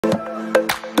Welcome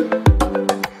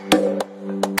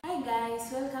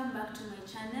back to my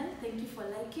channel. Thank you for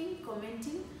liking,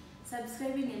 commenting,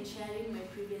 subscribing and sharing my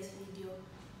previous video.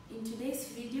 In today's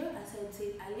video, as I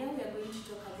said earlier, we are going to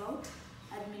talk about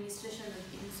administration of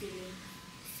insulin.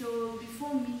 So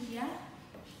before me here,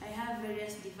 I have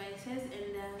various devices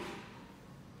and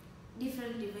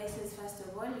different devices. First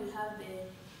of all, you have the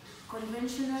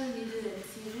conventional needle and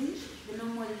syringe, the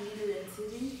normal needle and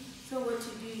syringe. So what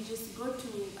you do, you just go to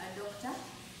a doctor,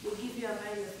 they give you a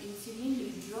vial of insulin,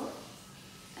 you draw,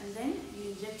 and then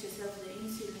you inject yourself the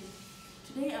insulin.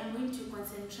 Today I'm going to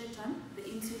concentrate on the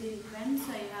insulin pen,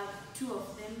 so I have two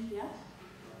of them here.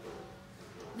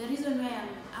 The reason why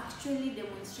I'm actually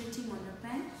demonstrating on a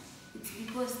pen, it's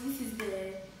because this is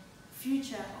the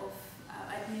future of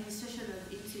administration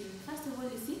of insulin. First of all,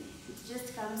 you see, it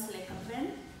just comes like a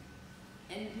pen,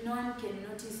 and no one can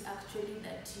notice actually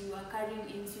that you are carrying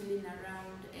insulin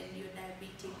around and you're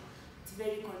diabetic. It's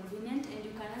very convenient, and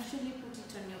you can actually put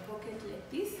it on your pocket like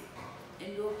this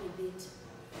and walk with it.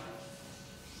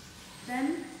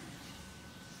 Then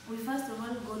we first of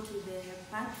all go to the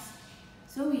parts.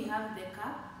 So we have the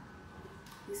cap,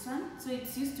 this one, so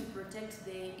it's used to protect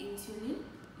the insulin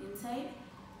inside,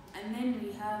 and then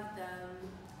we have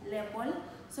the label.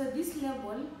 So this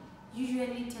label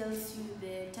usually tells you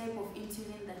the type of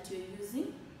insulin that you're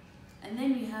using, and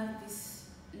then we have this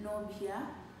knob here.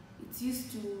 It's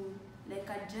used to like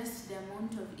adjust the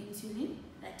amount of insulin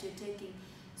that you're taking.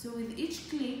 So with each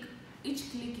click is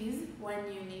 1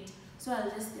 unit. So I'll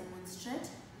just demonstrate.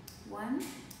 1,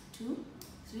 2,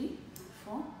 3,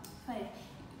 4, 5.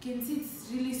 You can see it's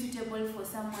really suitable for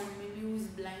someone maybe who's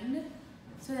blind,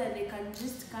 so that they can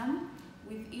just come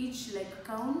with each like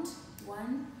count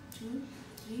 1, 2,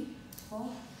 3, 4,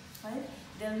 5.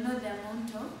 They'll know the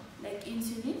amount of like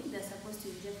insulin they're supposed to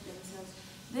inject themselves.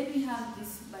 Then we have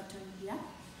this button here.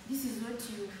 This is what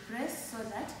you press so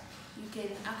that you can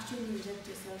actually inject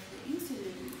yourself the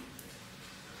insulin.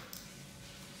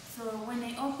 So when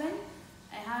I open,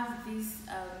 I have this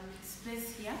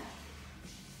space here.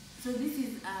 So this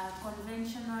is a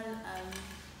conventional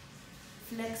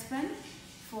flex pen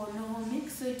for Novomix.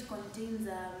 So it contains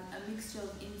a mixture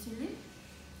of insulin.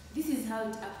 This is how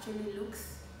it actually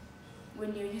looks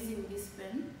when you're using this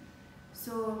pen.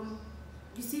 So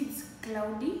you see it's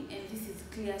cloudy and this is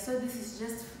clear. So this is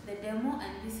just the demo,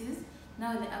 and this is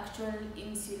now the actual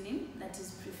insulin that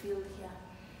is pre-filled here.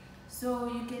 So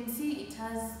you can see it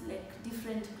has like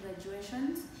different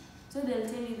graduations. So they'll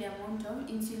tell you the amount of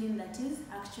insulin that is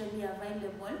actually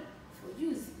available for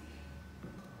use.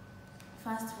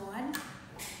 Fast forward.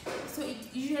 So it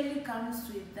usually comes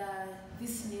with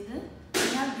this needle.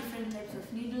 You have different types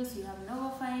of needles. You have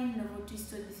Novofine, Novotwist.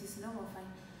 So this is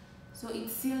Novofine. So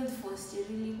it's sealed for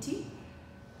sterility.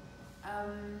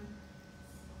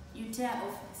 You tear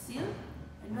off the seal,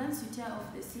 and once you tear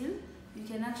off the seal, you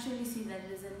can actually see that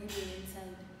there's a needle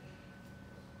inside.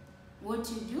 What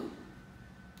you do,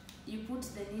 you put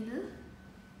the needle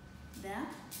there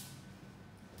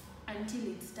until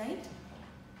it's tight,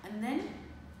 and then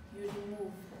you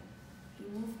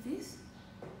remove this,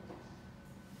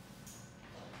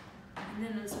 and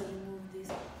then also remove this.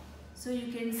 So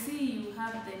you can see you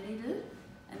have the needle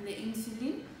and the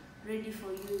insulin ready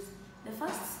for use. The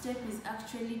first step is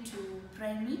actually to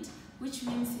prime it, which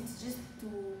means it's just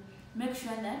to make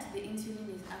sure that the insulin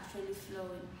is actually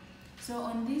flowing. So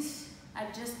on this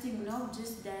adjusting knob,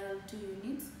 just dial 2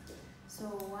 units. So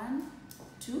 1,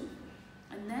 2,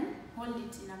 and then hold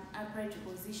it in an upright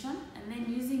position, and then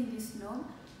using this knob,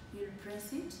 you'll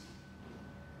press it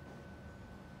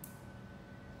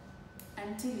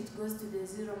until it goes to the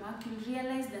 0 mark. You'll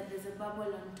realize that there's a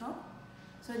bubble on top.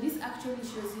 So this actually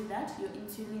shows you that your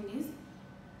insulin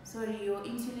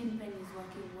pen is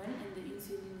working well and the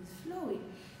insulin is flowing.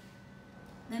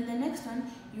 Then the next one,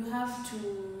 you have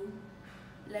to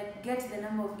like get the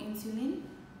number of insulin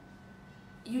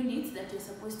units that you're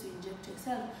supposed to inject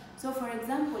yourself. So for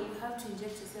example, you have to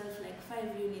inject yourself like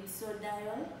 5 units. So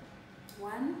dial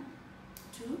 1,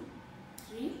 2,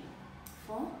 3,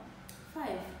 4,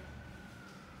 5.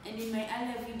 And in my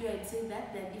earlier video, I'd said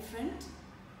that there are different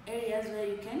areas where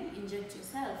you can inject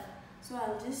yourself. So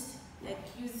I'll just like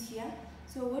use here.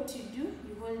 So what you do,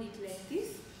 you hold it like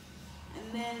this,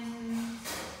 and then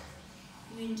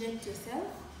you inject yourself,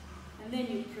 and then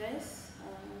you press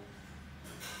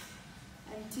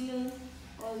until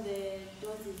all the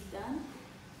dose is done,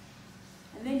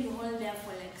 and then you hold there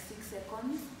for like 6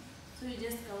 seconds. So you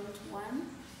just count 1,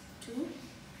 2,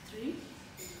 3,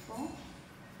 4,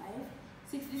 5,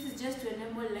 6. This is just to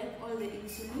enable like all the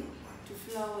insulin to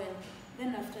flow well.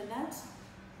 Then after that,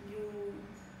 you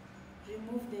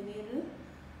remove the needle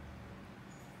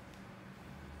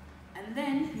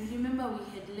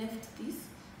left this.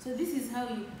 So this is how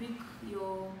you pick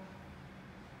your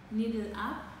needle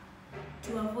up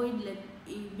to avoid like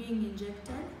it being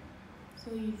injected.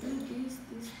 So you do this,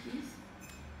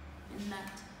 and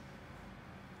that.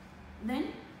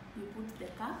 Then you put the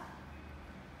cap.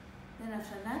 Then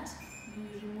after that, you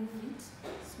remove it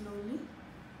slowly.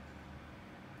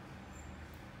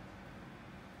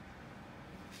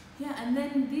 Yeah, and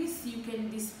then this you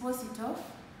can dispose it off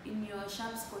in your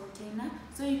sharps container.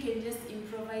 So you can just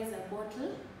improvise a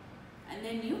bottle and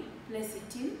then you place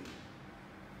it in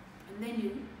and then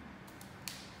you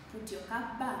put your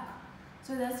cap back.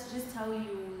 So that's just how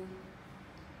you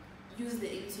use the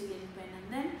insulin pen.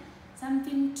 And then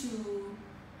something to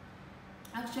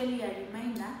actually a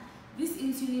reminder, this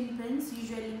insulin pens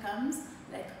usually comes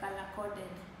like color coded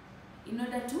in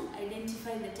order to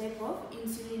identify the type of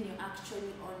insulin you're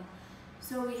actually on.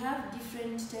 So we have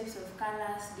different types of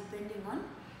colors depending on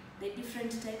the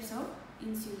different types of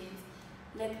insulins.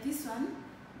 Like this one,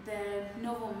 the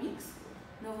Novomix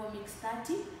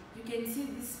 30, you can see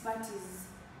this part is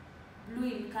blue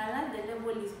in color, the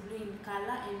label is blue in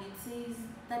color, and it says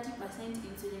 30%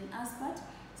 insulin aspart,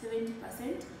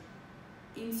 70%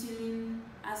 insulin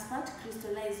aspart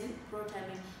crystallized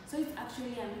protamine. So it's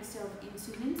actually a mixture of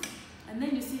insulins. And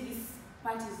then you see this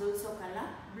part is also color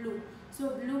blue. So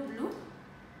blue.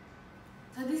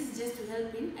 So this is just to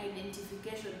help in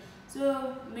identification.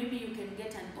 So maybe you can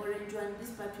get an orange one.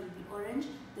 This part will be orange.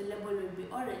 The label will be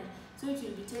orange. So it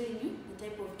will be telling you the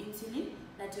type of insulin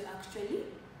that you're actually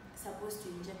supposed to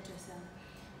inject yourself.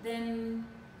 Then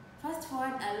fast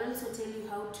forward, I'll also tell you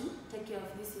how to take care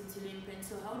of this insulin pen.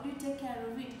 So how do you take care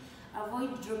of it?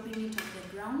 Avoid dropping it on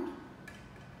the ground.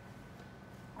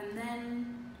 And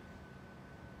then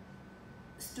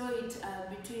store it at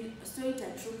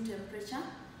room temperature,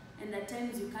 and at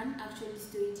times you can actually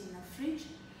store it in a fridge,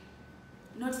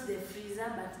 not the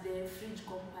freezer but the fridge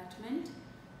compartment.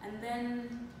 And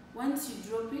then once you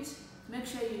drop it, make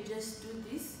sure you just do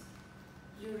this.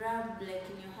 You rub like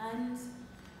in your hands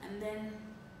and then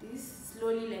this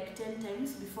slowly like 10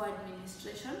 times before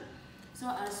administration.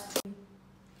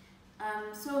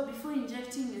 So before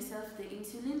injecting yourself the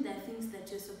insulin, there are things that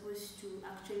you're supposed to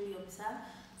actually observe.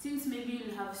 Since maybe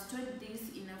you have stored this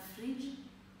in a fridge,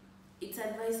 it's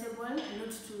advisable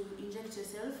not to inject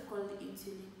yourself cold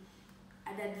insulin.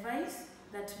 I'd advise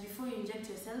that before you inject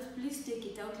yourself, please take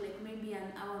it out like maybe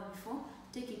an hour before.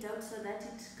 Take it out so that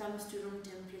it comes to room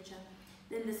temperature.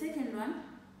 Then the second one,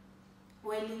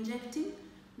 while injecting,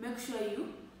 make sure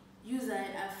you use a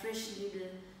fresh needle.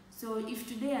 So if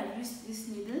today I've used this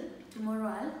needle, tomorrow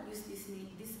I'll use this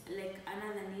like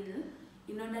another needle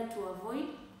in order to avoid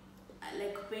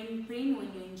like pain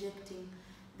when you're injecting.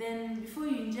 Then before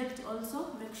you inject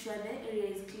also, make sure the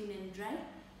area is clean and dry.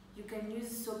 You can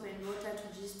use soap and water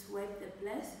to just wipe the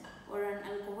place, or an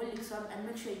alcoholic swab, and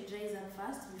make sure it dries up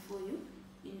fast before you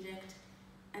inject.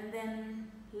 And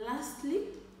then lastly,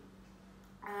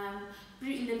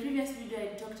 in the previous video I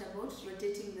talked about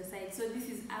rotating the side. So this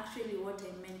is actually what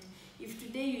I meant. If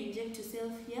today you inject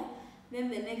yourself here, then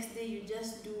the next day you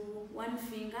just do one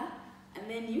finger and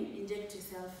then you inject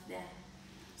yourself there.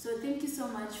 So thank you so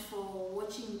much for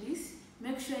watching this.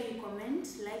 Make sure you comment,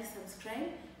 like, subscribe,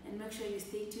 and make sure you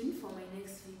stay tuned for my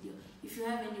next video. If you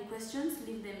have any questions,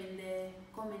 leave them in the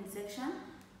comment section.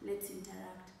 Let's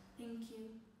interact. Thank you.